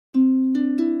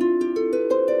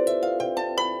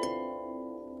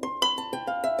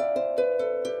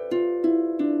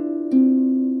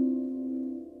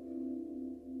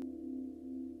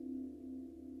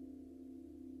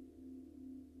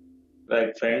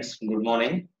Friends, good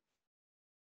morning.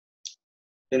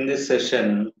 In this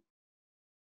session,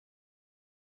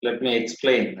 let me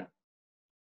explain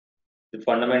the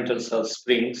fundamentals of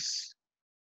springs.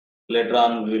 Later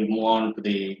on, we will move on to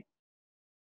the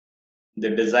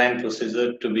design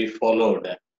procedure to be followed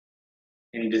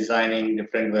in designing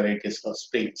different varieties of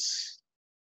springs.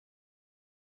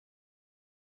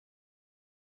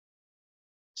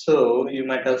 So, you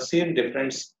might have seen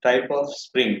different type of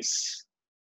springs,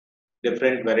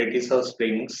 different varieties of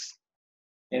springs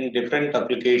in different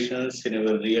applications in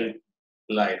your real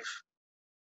life.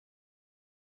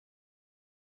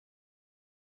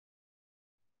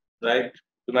 Right?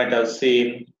 You might have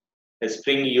seen a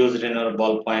spring used in a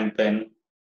ballpoint pen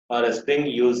or a spring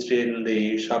used in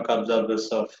the shock absorbers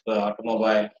of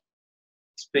automobile,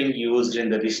 spring used in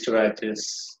the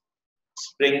wristwatches,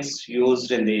 springs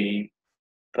used in the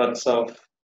trucks of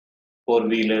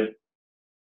four-wheeler,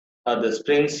 or the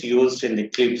springs used in the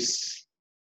clips,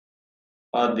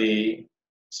 or the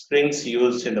springs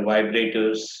used in the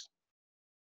vibrators,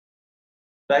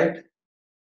 right?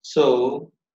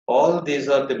 So all these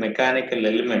are the mechanical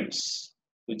elements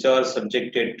which are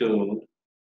subjected to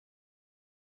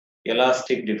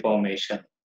elastic deformation.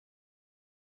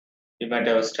 You might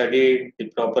have studied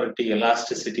the property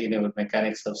elasticity in our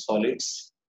mechanics of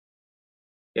solids.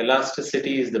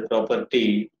 Elasticity is the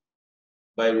property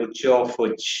by virtue of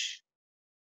which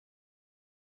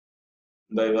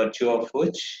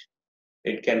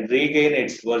it can regain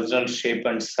its original shape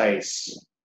and size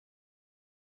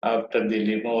after the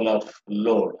removal of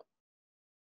load.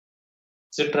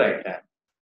 Is it right?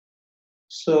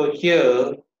 So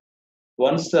here,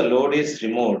 once the load is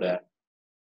removed,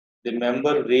 the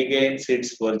member regains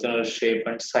its original shape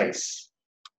and size.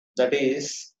 That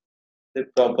is the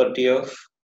property of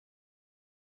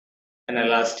an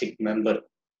elastic member.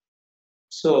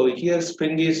 So here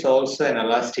spring is also an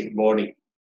elastic body.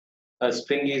 A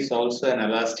spring is also an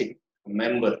elastic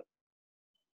member.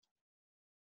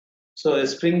 So a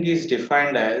spring is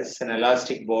defined as an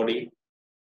elastic body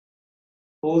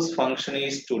whose function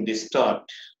is to distort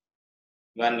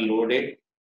when loaded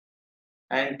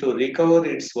and to recover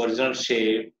its original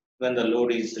shape when the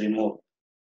load is removed.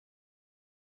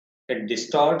 It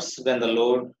distorts when the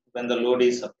load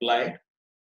is applied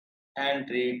and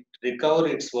recover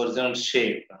its original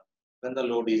shape when the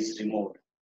load is removed.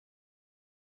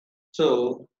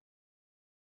 So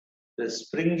the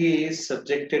spring is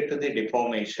subjected to the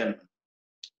deformation.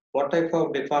 What type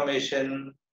of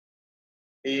deformation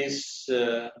is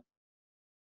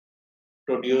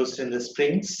produced in the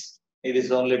springs? It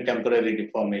is only temporary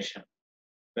deformation.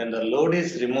 When the load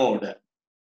is removed,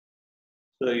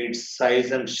 so its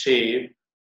size and shape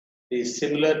is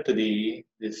similar to the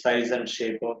size and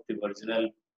shape of the original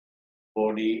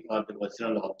body or the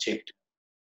original object.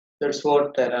 That's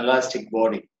what an elastic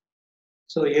body.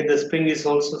 So here the spring is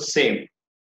also same,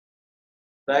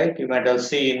 right? You might have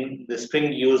seen the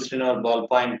spring used in our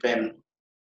ballpoint pen.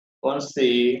 Once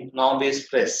the knob is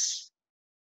pressed,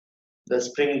 the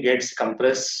spring gets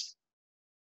compressed,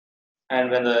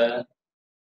 and when the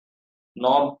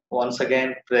knob once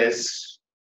again pressed,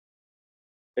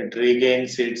 it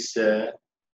regains its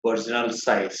original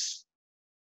size.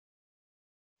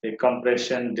 The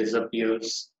compression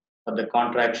disappears or the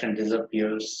contraction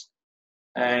disappears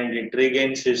and it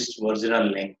regains its original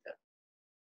length.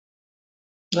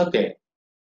 Okay,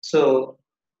 so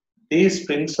these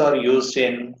springs are used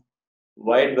in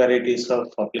wide varieties of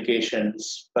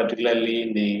applications, particularly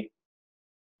in the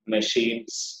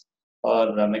machines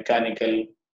or mechanical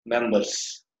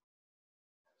members.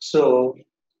 So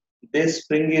this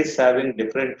spring is having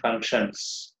different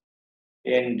functions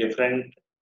in different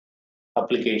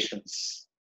applications.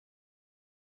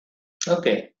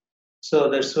 Okay, so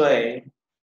that's why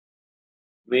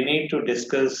we need to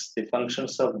discuss the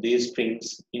functions of these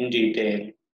springs in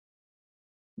detail.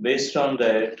 Based on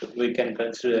that, we can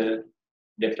consider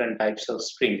different types of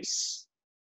springs.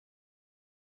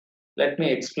 Let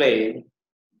me explain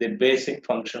the basic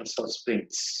functions of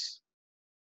springs.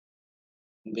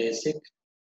 Basic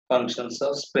functions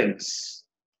of springs.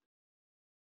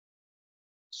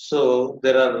 So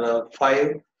there are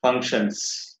 5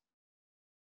 functions.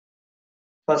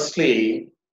 Firstly,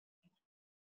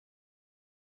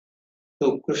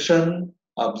 to cushion,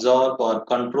 absorb or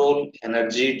control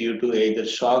energy due to either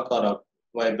shock or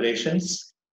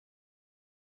vibrations,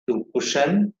 to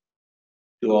cushion,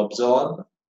 to absorb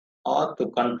or to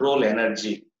control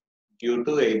energy due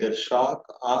to either shock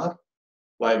or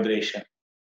vibration.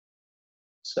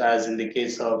 So as in the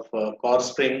case of car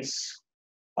springs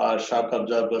or shock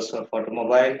absorbers of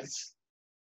automobiles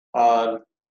or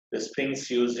the springs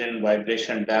used in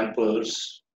vibration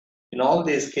dampers. In all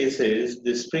these cases,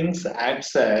 the springs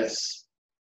acts as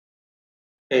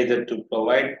either to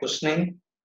provide cushioning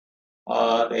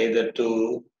or either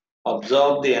to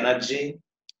absorb the energy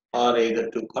or either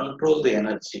to control the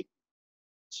energy.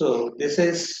 So this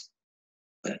is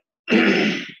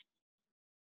the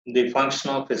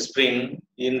function of a spring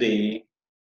in the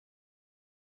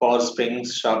core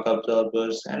springs, shock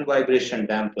absorbers, and vibration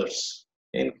dampers.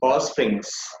 In core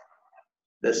springs,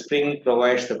 the spring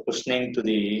provides the cushioning to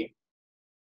the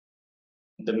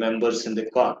members in the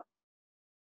car.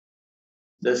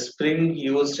 The spring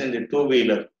used in the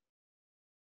two-wheeler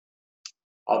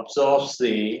absorbs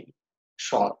the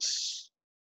shocks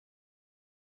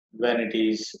when it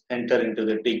is entering into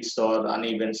the digs or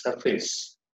uneven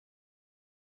surface.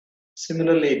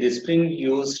 Similarly, the spring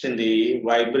used in the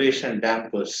vibration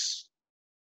dampers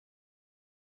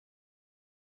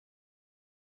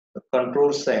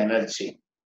controls the energy.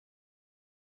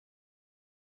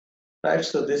 Right,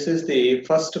 so this is the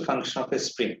first function of a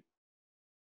spring.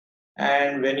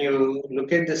 And when you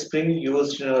look at the spring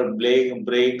used in our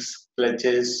brakes,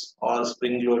 clutches, or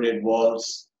spring-loaded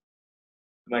valves,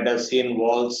 you might have seen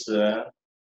valves,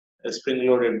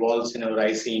 spring-loaded valves in our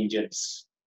IC engines,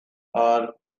 or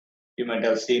you might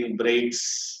have seen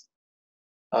brakes,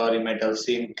 or you might have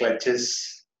seen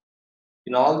clutches.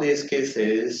 In all these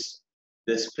cases,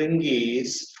 the spring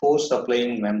is force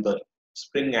applying member.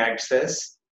 Spring acts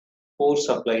as force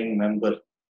applying member.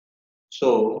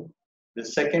 So the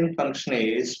second function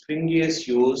is spring is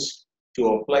used to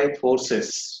apply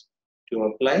forces. To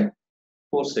apply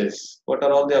forces. What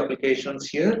are all the applications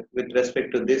here with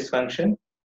respect to this function?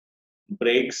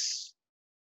 Brakes,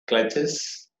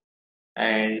 clutches,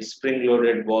 and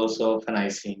spring-loaded valves of an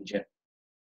IC engine.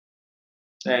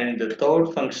 And the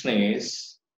third function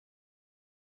is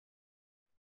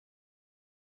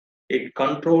it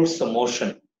controls the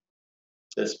motion.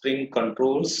 The spring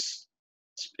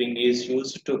is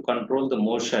used to control the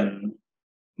motion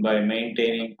by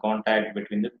maintaining contact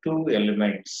between the two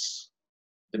elements.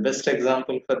 The best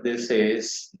example for this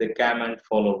is the cam and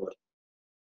follower,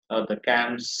 or the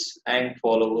cams and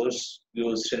followers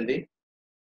used in the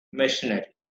machinery.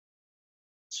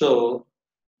 So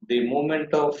the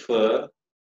movement of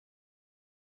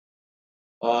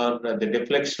or the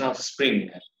deflection of spring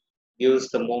gives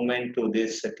the movement to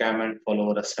this cam and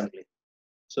follower assembly.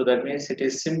 So that means it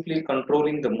is simply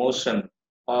controlling the motion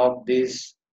of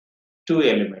these two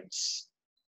elements.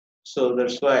 So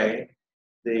that's why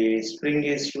the spring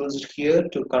is used here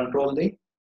to control the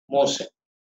motion,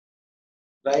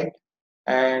 right?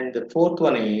 And the fourth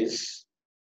one is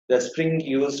the spring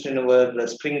used in our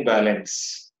spring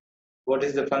balance. What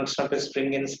is the function of a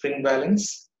spring in spring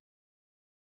balance?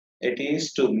 It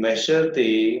is to measure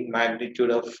the magnitude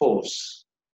of force.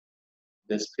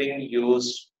 The spring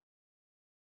used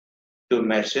to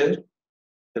measure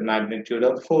the magnitude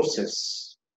of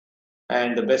forces.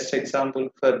 And the best example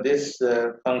for this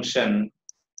function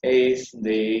is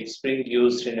the spring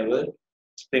used in our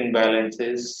spring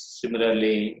balances.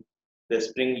 Similarly, the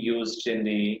spring used in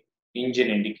the engine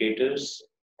indicators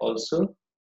also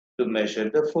to measure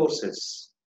the forces.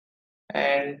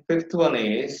 And fifth one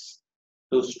is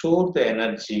to store the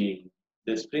energy.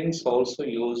 The springs also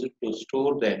used to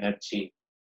store the energy.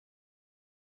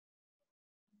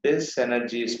 This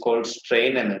energy is called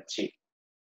strain energy.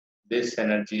 This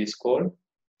energy is called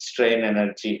strain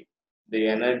energy. The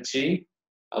energy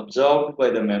absorbed by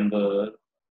the member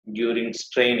during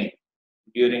straining,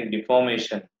 during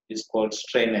deformation is called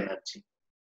strain energy.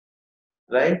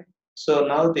 Right? So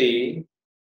now the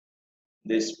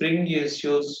spring is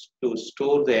used to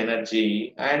store the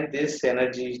energy, and this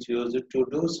energy is used to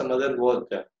do some other work.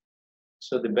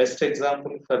 So the best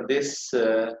example for this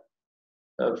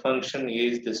function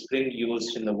is the spring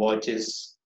used in the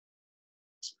watches,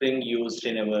 spring used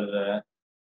in our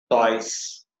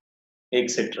toys,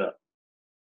 etc.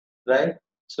 Right?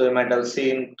 So you might have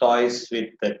seen toys with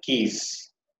the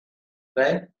keys,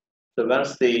 right? So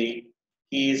once the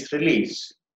key is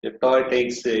released, the toy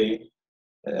takes the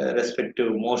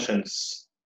respective motions,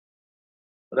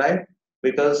 right?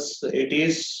 Because it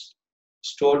is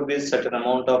stored with certain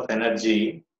amount of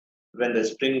energy when the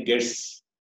spring gets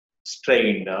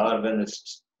strained or when the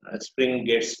spring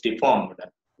gets deformed,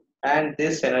 and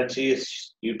this energy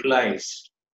is utilized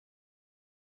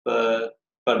for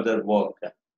further work,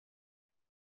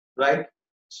 right?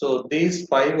 So these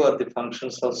five are the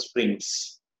functions of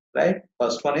springs, right?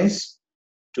 First one is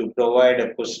to provide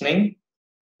a cushioning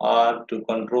or to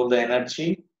control the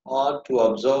energy or to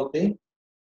absorb the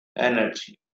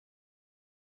energy.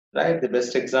 right? The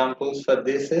best examples for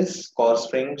this is core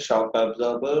spring, shock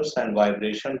absorbers, and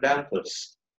vibration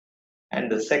dampers. And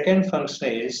the second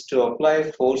function is to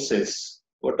apply forces.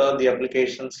 What are the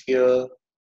applications here?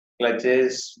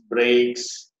 Clutches,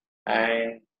 brakes,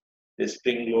 and the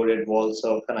spring-loaded walls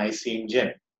of an IC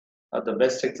engine are the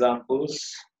best examples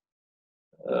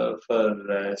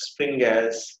for spring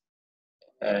as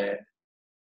a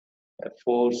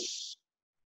force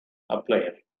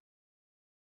applier.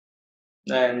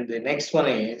 And the next one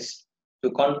is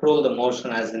to control the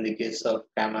motion as in the case of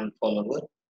cam and follower.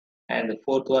 And the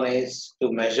fourth one is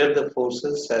to measure the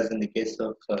forces as in the case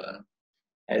of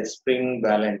a spring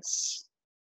balance,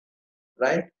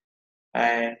 right?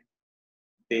 And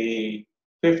the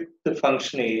fifth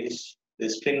function is the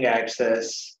spring acts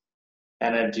as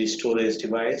energy storage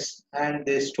device, and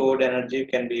the stored energy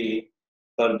can be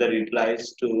further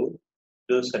utilized to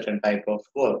do certain type of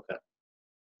work,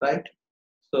 right?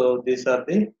 So these are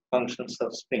the functions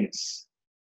of springs.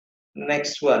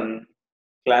 Next one,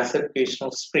 classification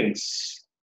of springs.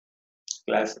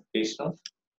 Classification of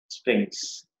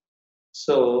springs.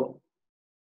 So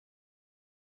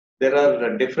there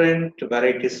are different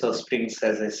varieties of springs,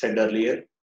 as I said earlier.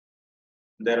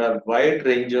 There are wide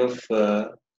range of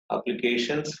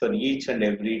applications for each and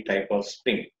every type of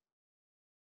spring,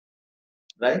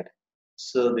 right?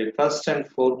 So the first and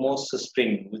foremost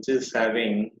spring, which is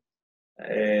having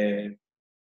a,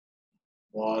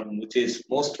 or which is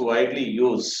most widely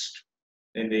used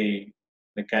in the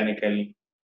mechanical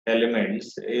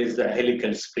elements, is the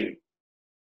helical spring.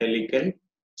 Helical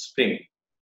spring.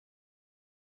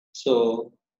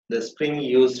 So the spring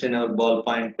used in our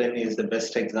ballpoint pen is the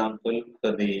best example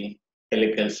for the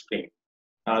helical spring.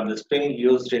 The spring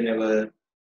used in our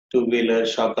two-wheeler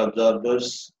shock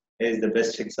absorbers is the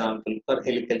best example for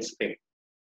helical spring.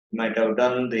 You might have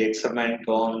done the experiment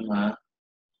on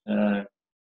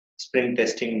spring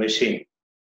testing machine,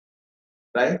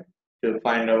 right? To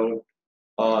find out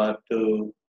or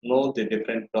to know the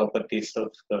different properties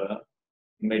of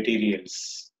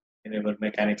materials in our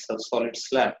mechanics of solid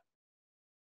slab,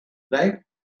 right?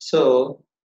 So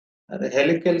the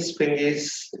helical spring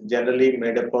is generally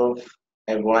made up of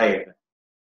a wire,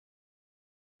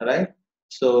 right?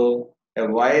 So a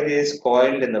wire is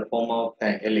coiled in the form of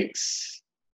a helix.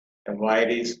 A wire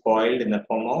is coiled in the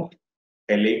form of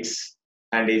helix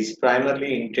and is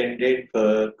primarily intended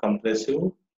for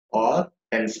compressive or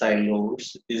tensile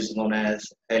loads, is known as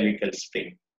helical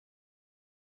spring,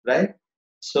 right?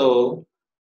 So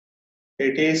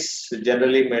it is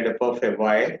generally made up of a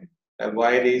wire. A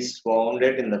wire is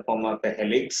wounded in the form of a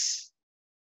helix,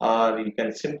 or you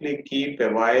can simply keep a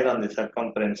wire on the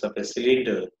circumference of a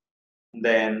cylinder,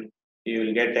 then you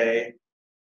will get a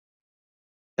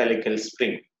helical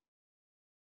spring.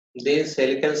 These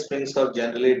helical springs are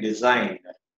generally designed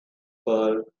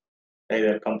for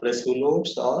either compressive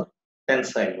loads or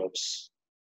tensile loads,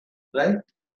 right?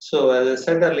 So as I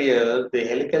said earlier, the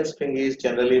helical spring is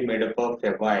generally made up of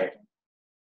a wire,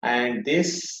 and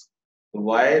this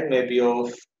wire may be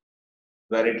of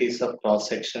varieties of cross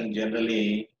section,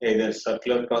 generally either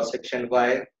circular cross section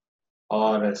wire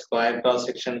or a square cross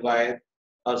section wire,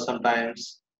 or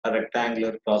sometimes a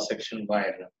rectangular cross section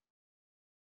wire,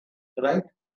 right?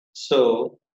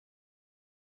 So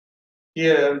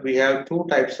here we have two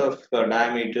types of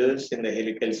diameters in the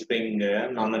helical spring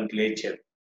nomenclature.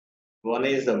 One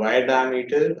is the wire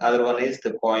diameter, other one is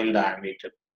the coil diameter.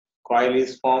 Coil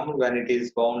is formed when it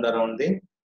is wound around the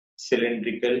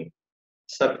cylindrical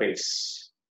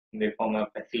surface in the form of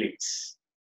a helix,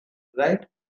 right?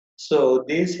 So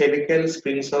these helical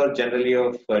springs are generally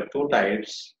of two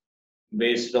types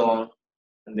based on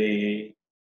the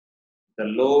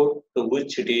load to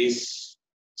which it is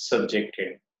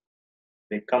subjected.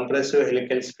 The compressive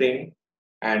helical spring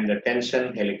and the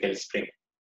tension helical spring,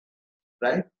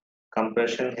 right?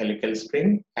 Compression helical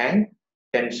spring and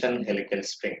tension helical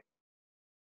spring.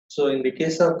 So in the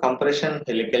case of compression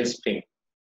helical spring,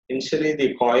 initially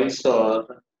the coils are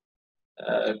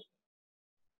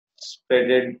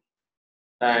spreaded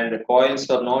and the coils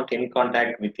are not in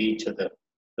contact with each other.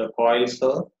 The coils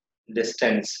are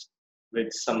distanced with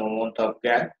some amount of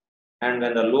gap, and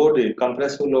when the load,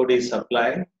 compressive load is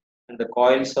applied, and the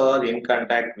coils are in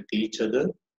contact with each other,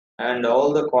 and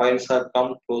all the coils are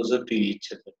come closer to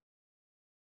each other,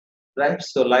 right?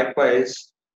 So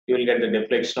likewise, you will get the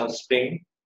deflection of spring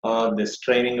or the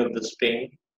straining of the spring,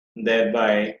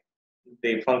 thereby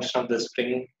the function of the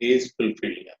spring is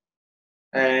fulfilled.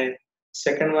 And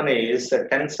second one is a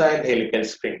tensile helical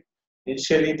spring.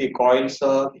 Initially, the coils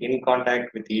are in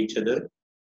contact with each other,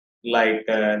 like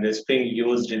the spring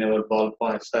used in our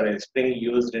spring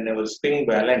used in our spring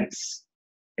balance.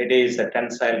 it is a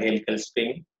tensile helical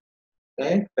spring.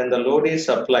 Right? When the load is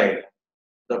applied,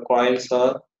 the coils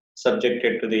are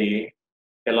subjected to the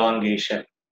elongation.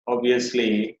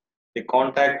 Obviously, the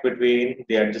contact between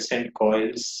the adjacent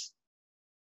coils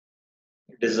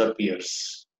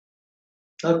disappears.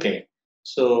 Okay,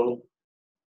 so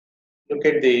look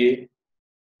at the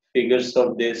figures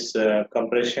of this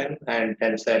compression and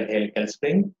tensile helical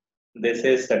spring. This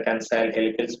is a tensile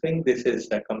helical spring. This is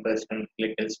a compression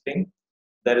helical spring.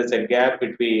 There is a gap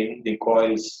between the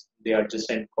coils, the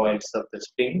adjacent coils of the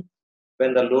spring.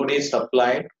 When the load is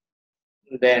applied,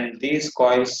 then these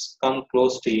coils come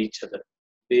close to each other.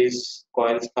 These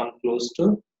coils come close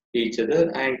to each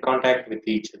other and contact with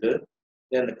each other.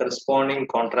 Then the corresponding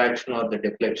contraction or the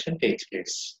deflection takes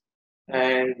place.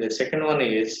 And the second one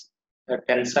is a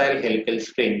tensile helical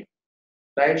spring,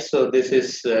 right? So this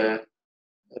is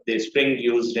the spring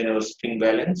used in our spring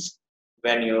balance.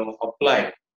 When you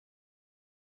apply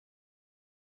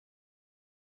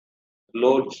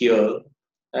load here,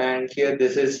 and here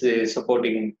this is the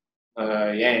supporting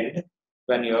end.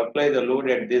 When you apply the load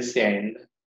at this end,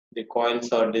 the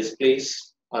coils are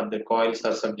displaced or the coils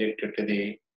are subjected to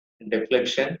the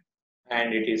deflection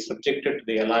and it is subjected to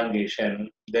the elongation.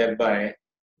 Thereby,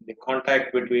 the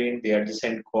contact between the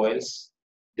adjacent coils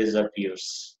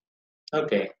disappears.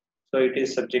 Okay, so it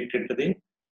is subjected to the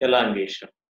elongation,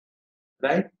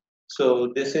 right?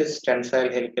 So this is tensile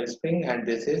helical spring and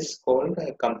this is called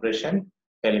compression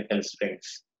helical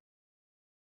springs.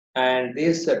 And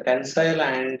these tensile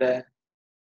and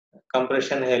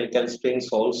compression helical springs,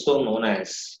 also known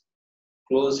as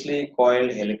closely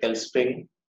coiled helical spring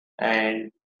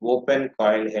and open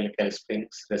coiled helical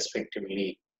springs,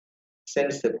 respectively.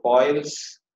 Since the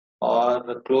coils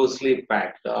are closely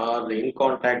packed or in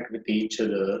contact with each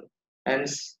other,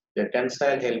 hence the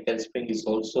tensile helical spring is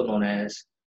also known as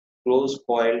close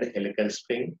coiled helical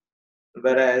spring,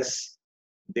 whereas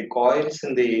the coils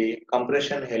in the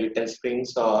compression helical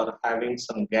springs are having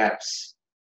some gaps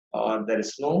or there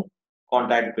is no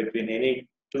contact between any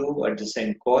two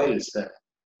adjacent coils.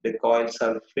 The coils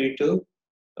are free to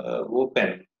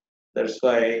open. That's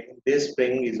why this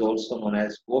spring is also known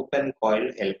as open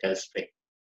coiled helical spring.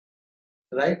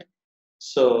 Right?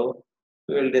 So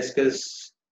we will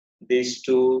discuss these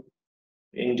two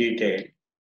in detail.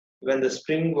 When the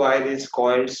spring wire is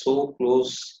coiled so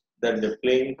close that the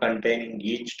plane containing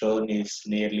each turn is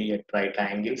nearly at right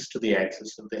angles to the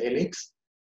axis of the helix,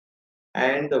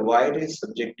 and the wire is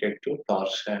subjected to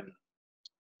torsion.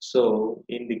 So,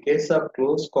 in the case of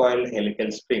close coiled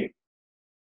helical spring,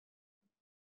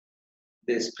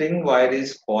 the spring wire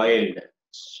is coiled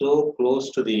so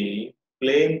close to the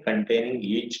plane containing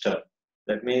each turn.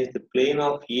 That means the plane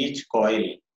of each coil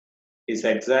is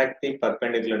exactly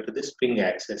perpendicular to the spring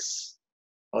axis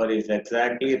or is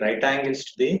exactly right angles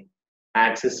to the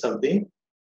axis of the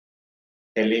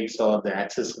helix or the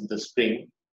axis of the spring.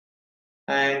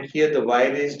 And here the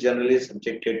wire is generally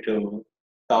subjected to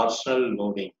torsional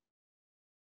loading,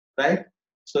 right?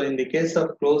 So in the case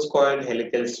of close coiled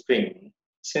helical spring,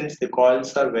 since the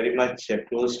coils are very much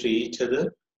close to each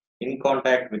other, in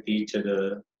contact with each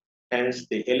other, hence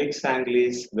the helix angle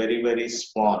is very, very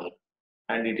small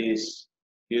and it is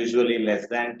usually less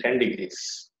than 10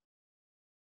 degrees,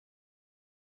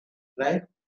 right?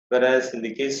 Whereas in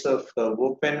the case of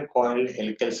open coiled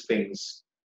helical springs,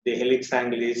 the helix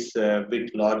angle is a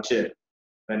bit larger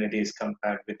when it is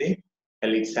compared with the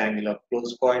helix angle of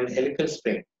close coiled helical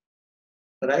spring,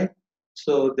 right?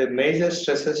 So the major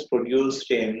stresses produced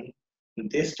in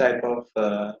this type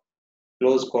of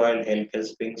close coiled helical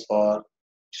springs are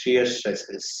shear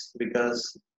stresses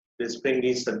because the spring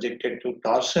is subjected to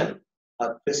torsion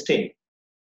or twisting,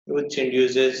 which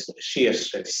induces shear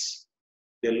stress.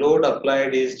 The load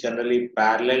applied is generally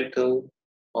parallel to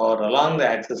or along the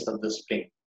axis of the spring.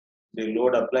 The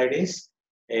load applied is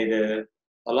either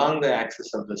along the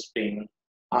axis of the spring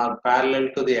or parallel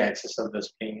to the axis of the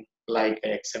spring, like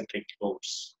eccentric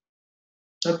loads.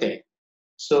 Okay,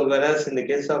 so whereas in the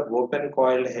case of open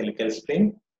coiled helical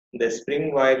spring, the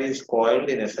spring wire is coiled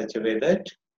in a such a way that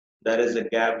there is a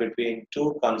gap between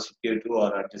two consecutive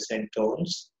or adjacent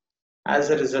tones, as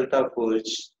a result of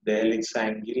which the helix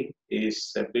angle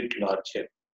is a bit larger.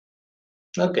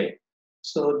 Okay,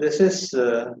 so this is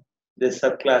the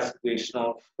subclassification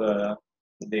of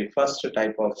the first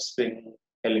type of spring,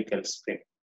 helical spring.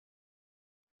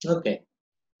 Okay,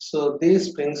 so these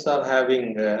springs are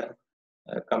having a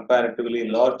comparatively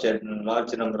large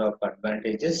number of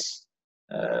advantages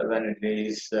when it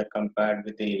is compared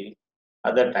with the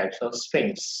other types of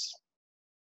springs,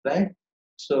 right?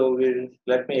 So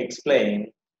let me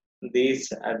explain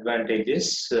these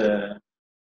advantages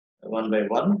one by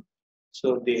one.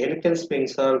 So the helical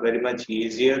springs are very much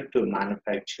easier to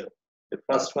manufacture. The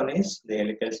first one is the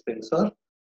helical springs are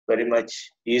very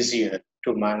much easier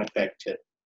to manufacture.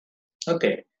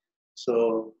 Okay,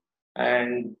 so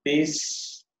and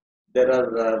these there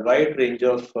are a wide range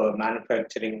of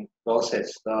manufacturing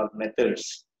process or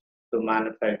methods to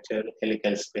manufacture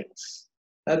helical springs.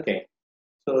 Okay,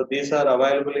 so these are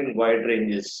available in wide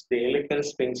ranges. The helical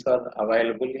springs are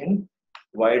available in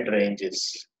wide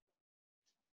ranges,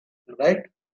 right?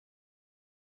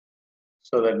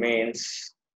 So that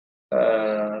means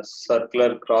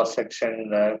circular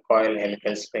cross-section coil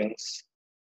helical springs,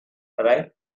 right?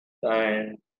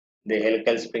 And the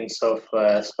helical springs of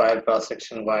spiral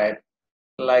cross-section wire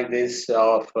like this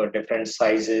of different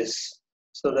sizes.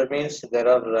 So that means there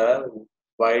are a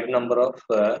wide number of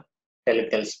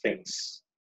helical springs.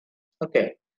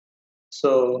 Okay,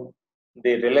 so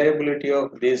the reliability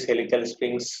of these helical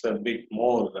springs a bit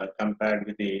more compared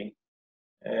with the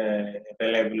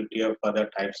reliability of other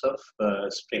types of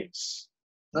springs.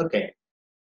 Okay,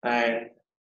 and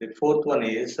the fourth one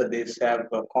is these have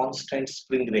a constant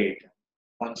spring rate.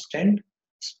 Constant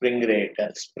spring rate.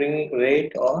 Spring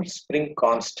rate or spring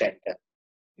constant.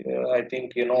 I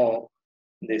think you know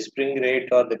the spring rate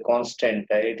or the constant.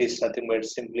 It is nothing but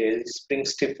simply spring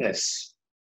stiffness,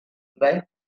 right?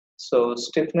 So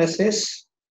stiffness is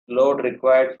load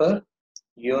required for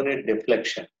unit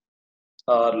deflection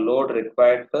or load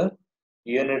required for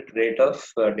unit rate of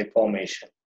deformation,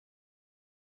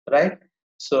 right?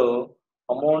 So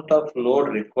amount of load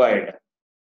required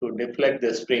to deflect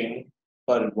the spring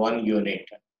for one unit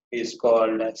is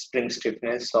called spring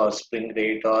stiffness or spring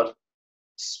rate or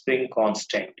spring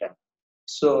constant.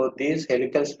 So these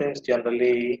helical springs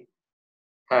generally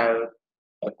have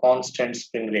a constant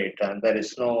spring rate and there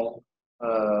is no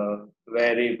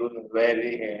variable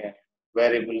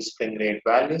spring rate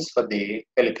values for the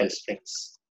helical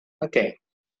springs. Okay,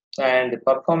 and the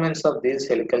performance of these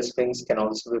helical springs can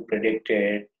also be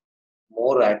predicted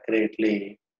more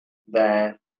accurately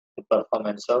than the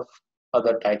performance of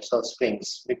other types of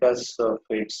springs because of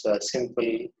its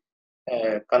simple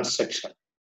construction,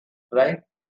 right?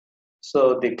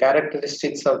 So the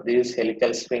characteristics of these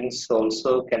helical springs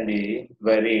also can be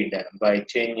varied by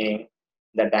changing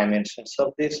the dimensions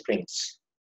of these springs.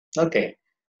 Okay,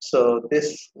 so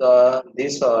these are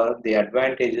the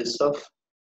advantages of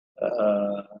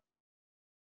uh,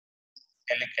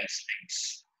 helical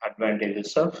springs.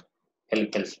 Advantages of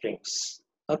helical springs.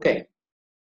 Okay.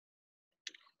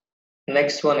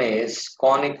 Next one is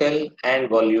conical and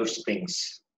volute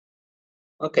springs.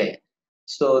 Okay,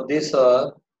 so these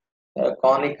are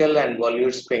conical and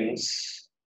volute springs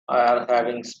are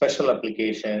having special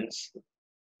applications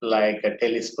like a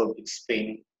telescopic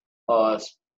spring or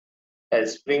a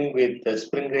spring with the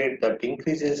spring rate that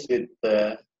increases with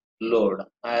the load.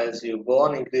 As you go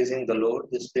on increasing the load,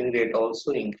 the spring rate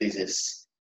also increases.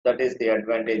 That is the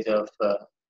advantage of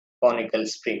conical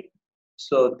spring.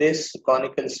 So this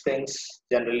conical springs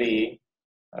generally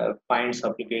finds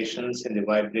applications in the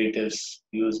vibrators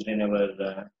used in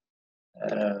our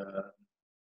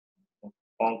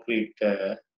concrete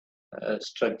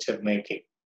structure making.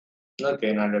 Okay,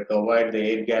 in order to avoid the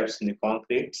air gaps in the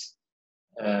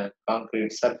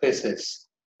concrete surfaces,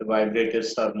 the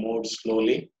vibrators are moved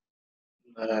slowly,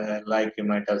 like you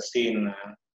might have seen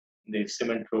the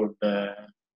cement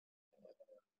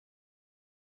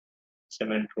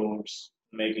roads,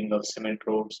 making of cement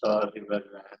roads, or even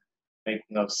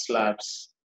making of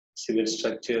slabs, civil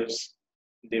structures.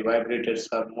 The vibrators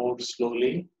are moved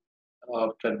slowly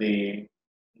after the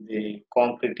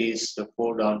concrete is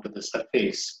poured onto the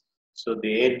surface. So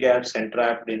the air gaps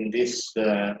entrapped in this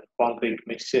concrete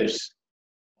mixtures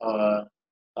uh,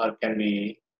 can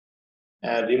be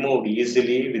removed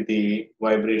easily with the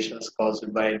vibrations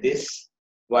caused by these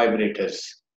vibrators.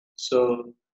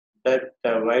 So that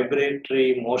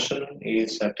vibratory motion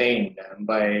is attained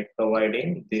by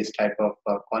providing this type of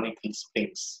conical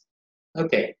springs.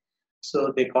 Okay,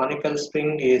 so the conical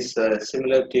spring is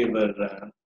similar to your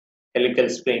helical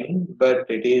spring, but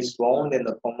it is wound in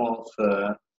the form of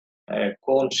a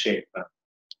cone shape,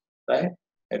 right?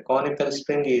 A conical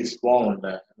spring is wound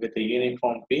with a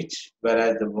uniform pitch,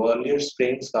 whereas the volute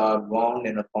springs are wound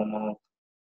in the form of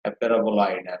a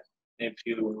paraboloid. If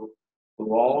you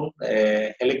wound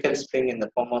a helical spring in the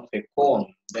form of a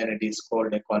cone, then it is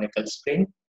called a conical spring.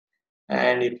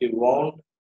 And if you wound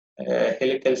a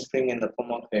helical spring in the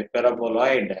form of a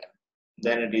paraboloid,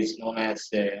 then it is known as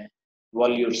a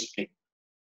volute spring.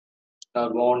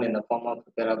 Wound in the form of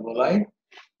a paraboloid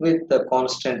with the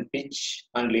constant pitch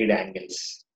and lead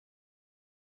angles,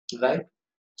 right?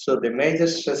 So the major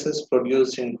stresses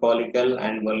produced in colloidal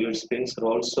and volute springs are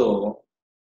also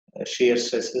shear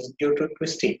stresses due to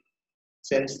twisting.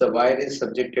 Since the wire is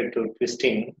subjected to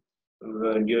twisting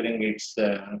during its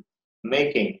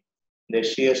making, the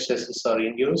shear stresses are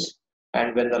induced,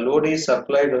 and when the load is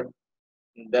applied,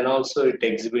 then also it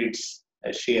exhibits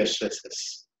shear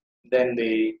stresses. Then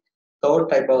the third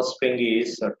type of spring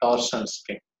is a torsion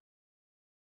spring,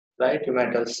 right? You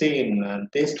might have seen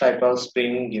this type of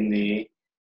spring in the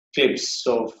clips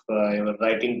of your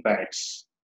writing pads,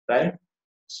 right?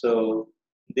 So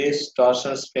this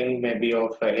torsion spring may be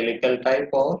of a helical type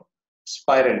or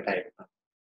spiral type,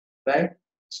 right?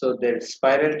 So the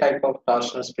spiral type of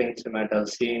torsion springs you might have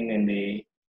seen in the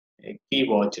key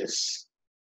watches,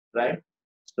 right?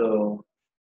 So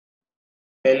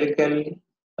helical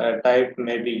type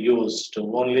may be used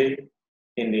only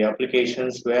in the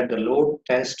applications where the load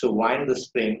tends to wind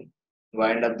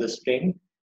up the spring,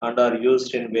 and are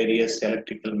used in various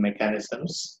electrical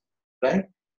mechanisms, right?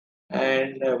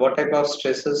 And what type of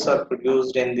stresses are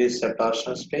produced in these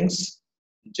torsion springs?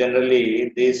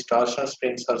 Generally, these torsion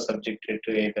springs are subjected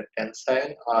to either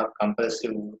tensile or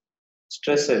compressive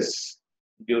stresses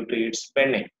due to its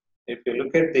bending. If you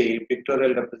look at the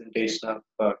pictorial representation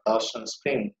of torsion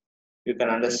spring, you can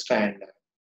understand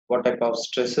what type of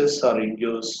stresses are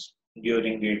induced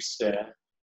during its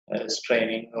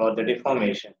straining or the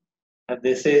deformation. And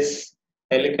this is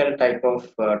helical type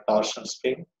of torsion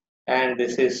spring, and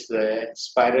this is the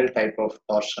spiral type of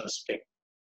torsion spring,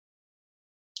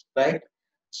 right?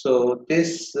 So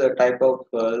this type of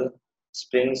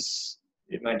springs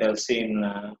you might have seen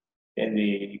in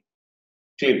the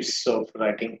clips of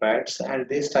writing pads, and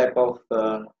this type of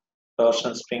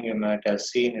torsion spring you might have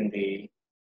seen in the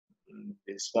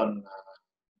this one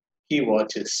key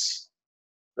watches,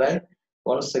 right?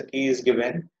 Once the key is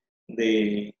given,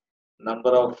 the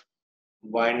number of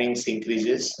windings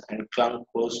increases and clump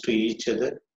close to each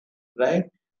other, right?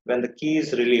 When the key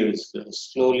is released,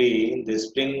 slowly the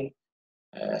spring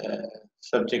uh,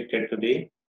 subjected to the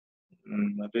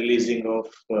releasing of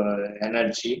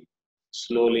energy,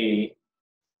 slowly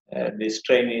the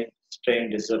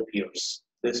strain disappears.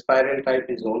 The spiral type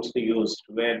is also used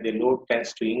where the load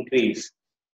tends to increase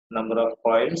number of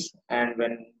coils, and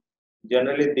when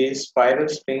generally these spiral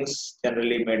springs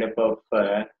generally made up of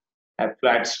a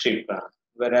flat strip,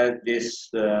 whereas this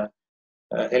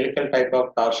helical type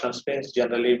of torsion springs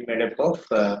generally made up of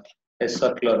a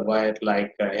circular wire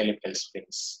like helical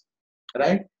springs,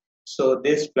 right? So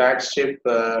these flat strip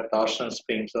torsion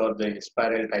springs or the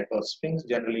spiral type of springs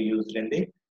generally used in the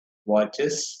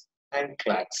watches and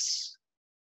clocks,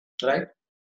 right?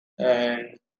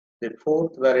 And the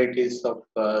fourth varieties of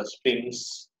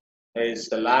springs is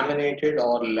the laminated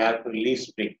or leaf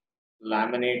spring.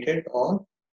 Laminated or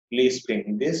leaf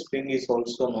spring. This spring is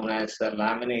also known as a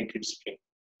laminated spring,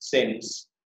 since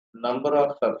number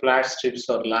of flat strips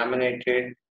are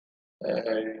laminated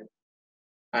uh,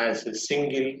 as a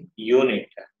single unit.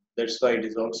 That's why it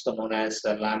is also known as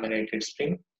a laminated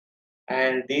spring.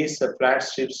 And these flat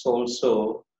strips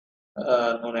also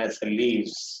known as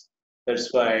leaves.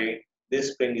 That's why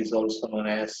this spring is also known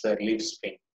as a leaf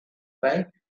spring, right?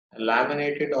 A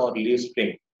laminated or leaf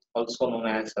spring, also known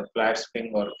as a flat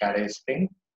spring or carriage spring,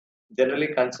 generally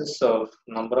consists of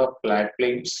number of flat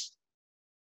plates,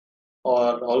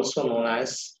 or also known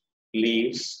as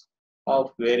leaves of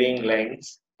varying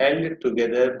lengths, held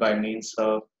together by means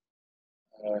of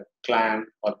clamp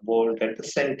or bolt at the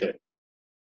center.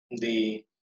 The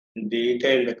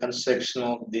detailed construction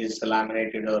of these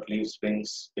laminated or leaf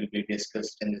springs will be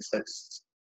discussed in the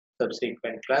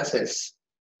subsequent classes.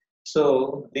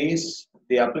 So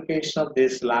the application of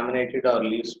this laminated or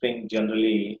leaf spring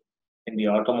generally in the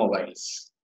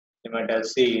automobiles. You might have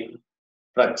seen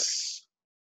trucks,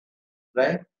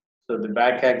 right? So the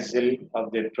back axle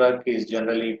of the truck is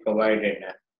generally provided,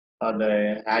 or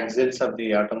the axles of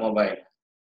the automobile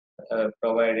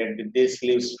provided with these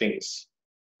leaf springs,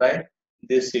 right?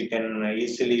 This you can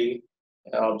easily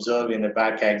observe in the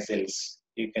back axles.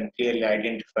 You can clearly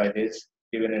identify this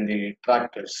even in the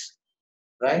tractors,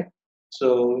 right?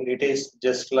 So it is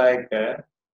just like a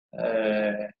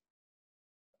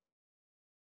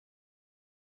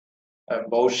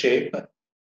bow shape,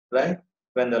 right?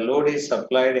 When the load is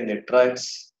applied in the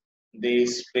trucks, the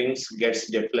springs gets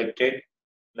deflected.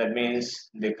 That means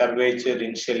the curvature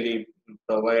initially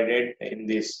provided in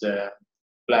these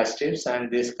plastics,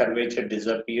 and this curvature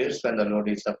disappears when the load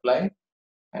is applied.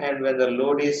 And when the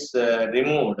load is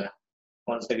removed,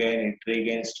 once again it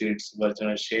regains to its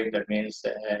original shape. That means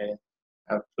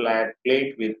a flat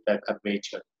plate with a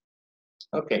curvature.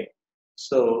 Okay,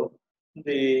 so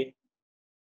the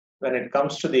when it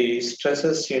comes to the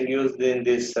stresses induced in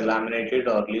these laminated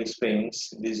or leaf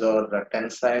springs, these are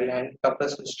tensile and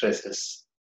compressive stresses.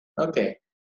 Okay,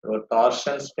 so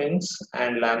torsion springs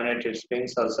and laminated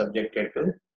springs are subjected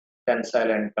to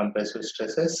tensile and compressive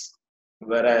stresses,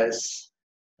 whereas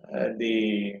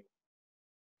the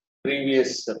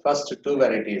previous first two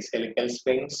varieties, helical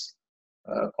springs,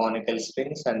 conical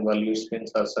springs, and volute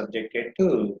springs, are subjected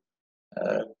to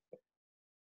uh,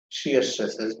 shear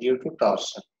stresses due to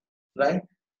torsion. Right?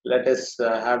 Let us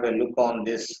have a look on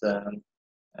this the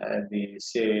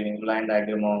say line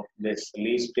diagram of this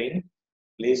leaf spring.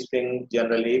 Leaf spring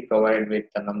generally provide with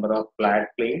a number of flat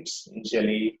plates,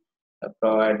 usually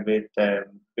provide with a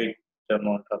bit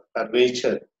amount of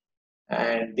curvature,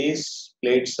 and these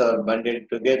plates are bundled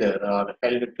together or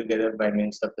held together by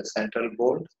means of the central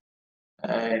bolt,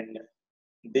 and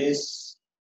this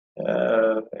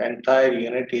entire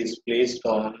unit is placed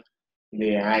on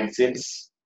the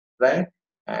axles, right?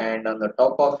 And on the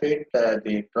top of it,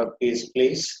 the truck is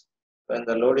placed. When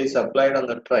the load is applied on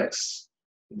the trucks,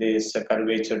 this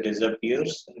curvature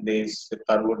disappears. These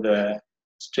curved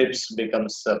strips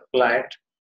becomes flat,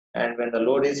 and when the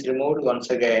load is removed, once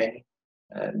again,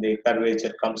 the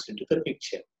curvature comes into the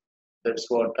picture. That's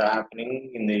what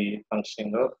happening in the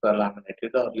functioning of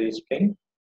laminated or leaf spring.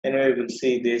 Anyway, we'll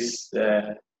see this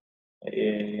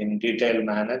in detailed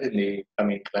manner in the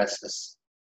coming classes.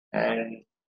 And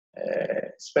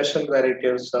special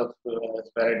varieties of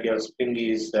variety of spring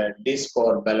is disc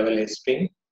or Belleville spring.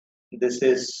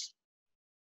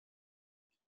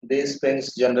 These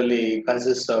springs generally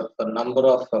consist of a number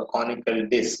of conical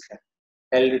discs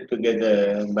held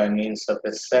together by means of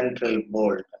a central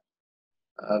bolt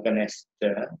against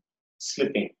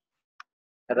slipping.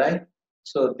 Right?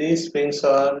 So these springs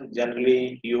are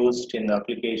generally used in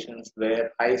applications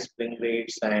where high spring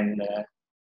rates and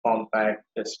compact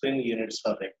spring units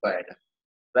are required,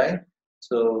 right?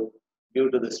 So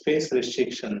due to the space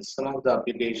restrictions, some of the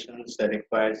applications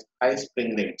requires high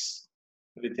spring rates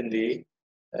within the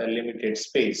limited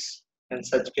space. In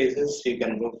such cases, you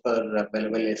can go for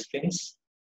Belleville springs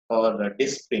or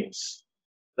disc springs,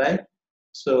 right?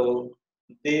 So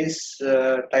these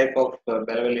type of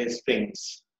Belleville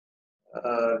springs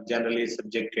are generally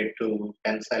subjected to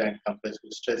tensile and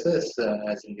compressive stresses,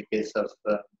 as in the case of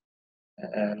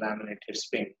laminated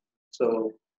spring.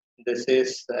 So this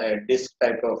is a disc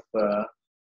type of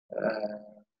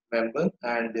member,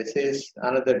 and this is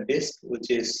another disc which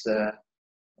is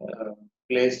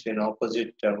placed in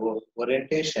opposite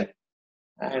orientation,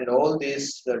 and all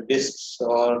these discs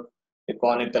or the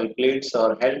conical plates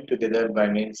are held together by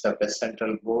means of a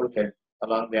central bolt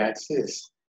along the axis.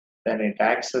 Then it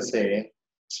acts as a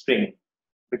spring,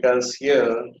 because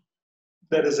here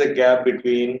there is a gap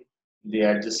between the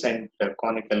adjacent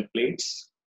conical plates.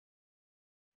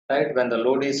 Right, when the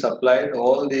load is applied,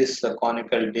 all these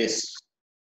conical discs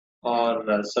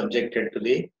are subjected to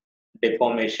the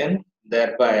deformation.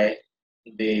 Thereby,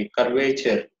 the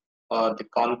curvature or the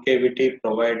concavity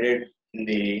provided in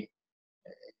the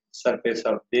surface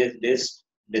of this disc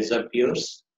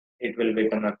disappears. It will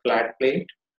become a flat plate,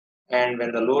 and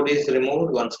when the load is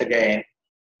removed, once again,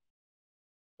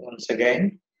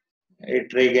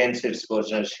 it regains its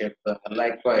original shape.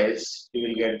 Likewise, you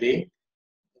will get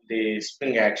the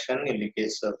spring action in the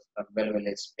case of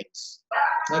Belleville springs.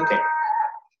 Okay.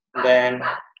 Then,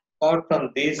 apart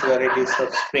from these varieties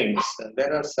of springs,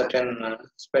 there are certain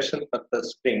special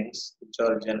purpose springs which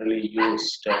are generally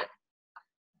used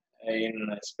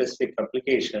in specific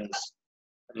applications,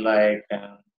 like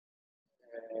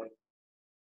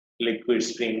liquid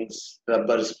springs,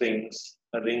 rubber springs,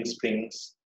 ring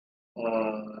springs,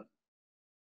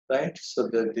 right? So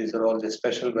these are all the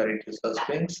special varieties of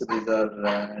springs. These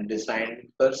are designed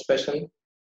for special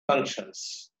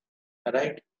functions,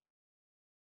 right?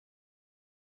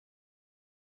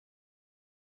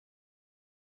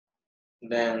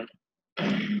 Then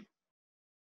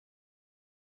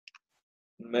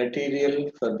material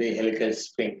for the helical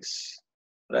springs,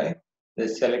 right? The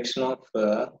selection of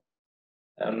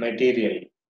material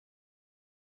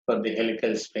for the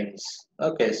helical springs.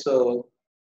 Okay, so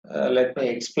let me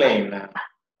explain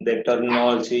the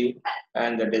terminology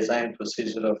and the design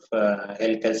procedure of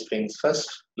helical springs first.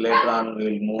 Later on, we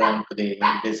will move on to the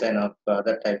design of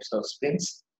other types of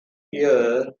springs.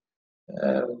 Here,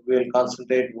 we will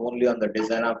concentrate only on the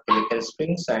design of helical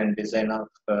springs and design of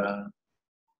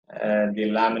the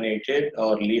laminated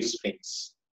or leaf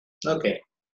springs. Okay,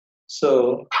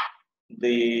 so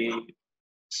the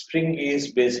spring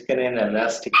is basically an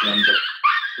elastic member.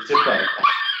 Is it right?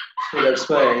 So that's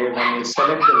why when you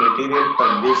select the material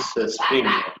for this spring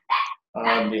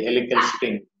or the helical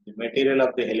spring, The material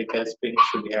of the helical spring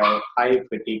should have high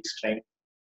fatigue strength,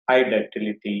 high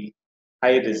ductility,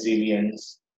 high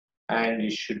resilience, and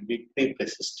it should be creep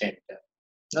resistant.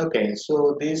 Okay,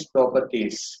 so these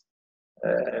properties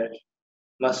uh,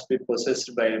 must be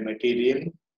possessed by a material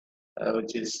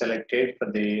which is selected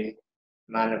for the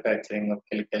manufacturing of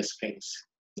helical springs.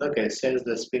 Okay, since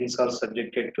the springs are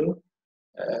subjected to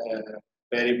uh,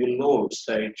 variable loads,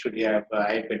 it should have a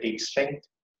high fatigue strength.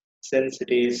 Since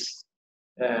it is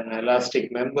an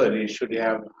elastic member, it should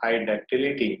have high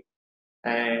ductility,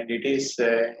 and it is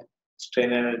a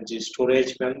strain energy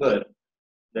storage member.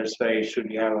 That's why it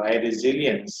should have high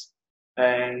resilience,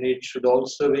 and it should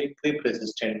also be creep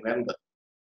resistant member.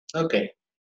 Okay,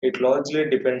 it largely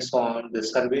depends on the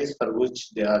service for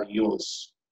which they are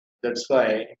used. That's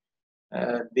why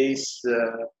these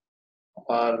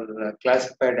are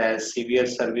classified as severe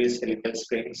service helical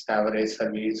springs, average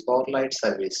service, or light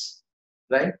service.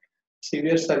 Right?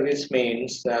 Severe service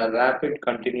means rapid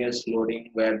continuous loading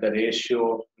where the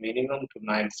ratio of minimum to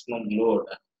maximum load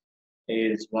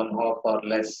is one half or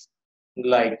less,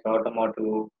 like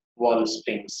automotive wall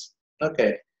springs.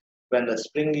 Okay, when the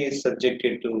spring is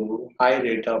subjected to high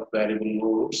rate of variable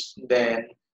loads, then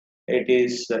it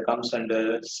is comes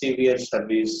under severe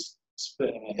service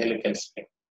helical spring.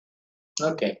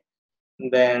 Okay,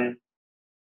 then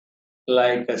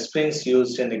like springs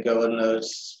used in the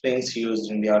governors, springs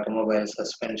used in the automobile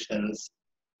suspensions,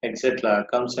 etc.,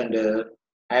 comes under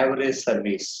average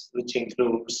service, which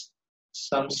includes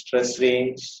some stress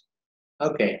range.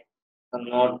 Okay,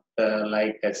 not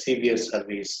like a severe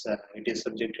service. It is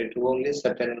subjected to only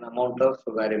certain amount of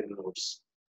variable loads.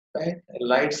 Right?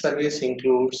 Light service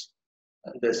includes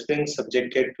the spring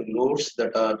subjected to loads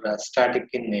that are static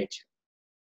in nature.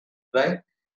 Right?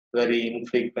 Very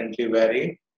infrequently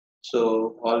vary.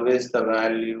 So always the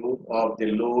value of the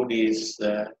load is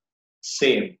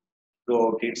same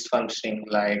throughout its functioning,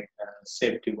 like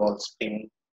safety valve spring.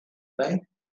 Right?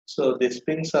 So the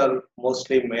springs are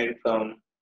mostly made from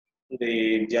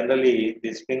the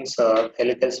springs are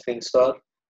helical springs are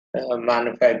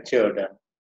manufactured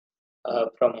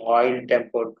from oil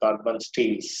tempered carbon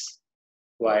steels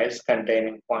wires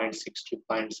containing 0.6 to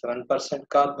 0.7%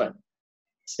 carbon.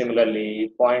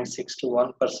 Similarly, 0.6 to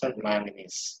 1%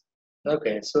 manganese.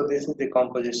 Okay, so this is the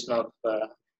composition of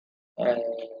uh,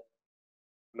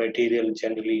 material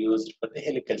generally used for the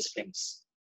helical springs,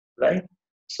 right?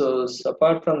 So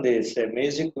apart from this,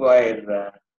 music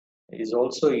wire is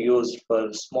also used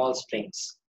for small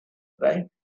springs, right?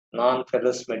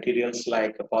 Non-ferrous materials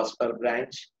like phosphor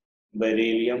branch,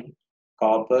 beryllium,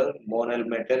 copper, monel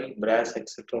metal, brass,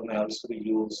 etc. may also be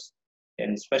used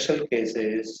in special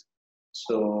cases.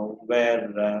 So where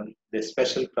the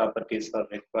special properties are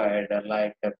required,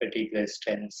 like fatigue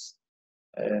resistance,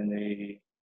 and the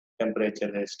temperature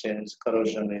resistance,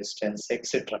 corrosion resistance,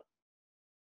 etc.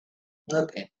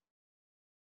 Okay,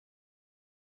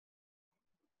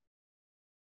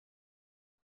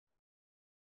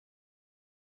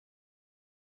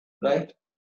 right.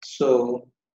 So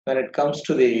when it comes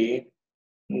to the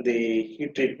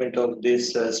heat treatment of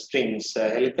these springs,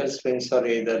 helical springs are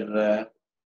either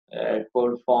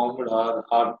cold formed or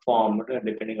hard formed,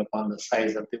 depending upon the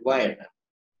size of the wire,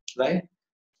 right?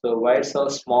 So wires are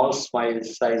small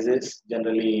sizes,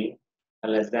 generally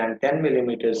less than 10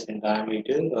 millimeters in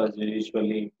diameter, are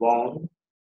usually wound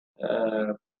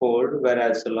cold,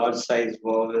 whereas the large size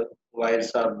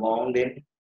wires are wound in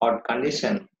hot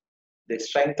condition. The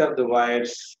strength of the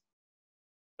wires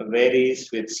varies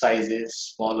with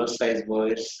sizes. Smaller size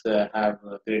wires have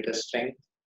greater strength,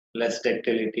 less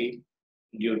ductility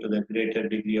due to the greater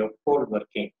degree of cold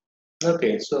working.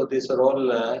 Okay, so these are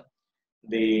all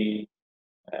the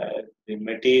the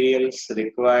materials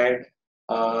required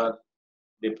or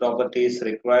the properties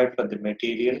required for the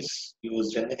materials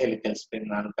used in the helical spring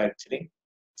manufacturing.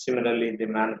 Similarly, the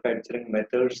manufacturing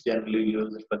methods generally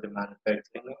used for the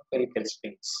manufacturing of helical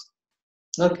springs.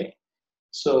 Okay,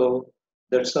 so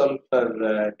that's all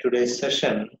for today's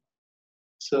session.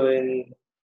 So in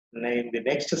the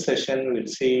next session, we'll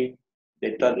see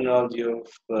the terminology of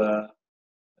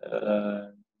uh,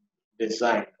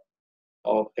 design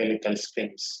of helical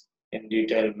springs in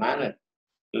detailed manner.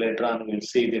 Later on, we'll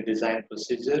see the design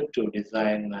procedure to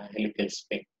design a helical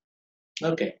spring.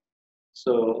 Okay,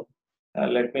 so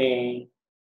let me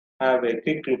have a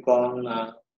quick look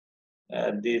on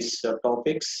these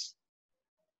topics.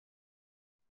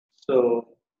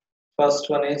 So first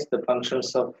one is the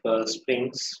functions of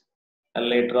springs, and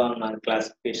later on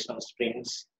classification of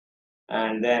springs,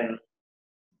 and then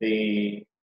the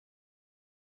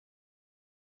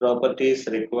properties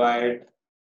required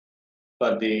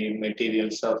for the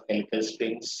materials of helical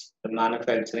springs, the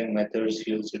manufacturing methods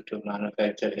used to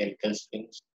manufacture helical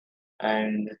springs,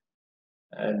 and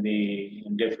the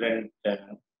different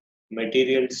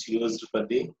materials used for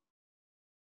the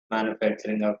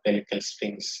manufacturing of helical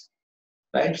springs.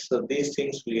 Right, so these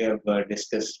things we have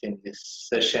discussed in this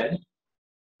session,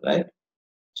 right?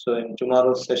 So in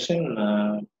tomorrow's session,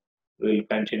 we'll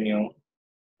continue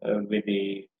with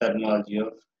the terminology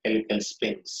of helical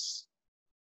springs,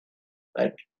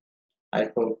 right? I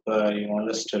hope you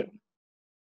understood.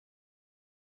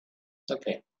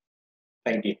 Okay,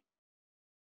 thank you.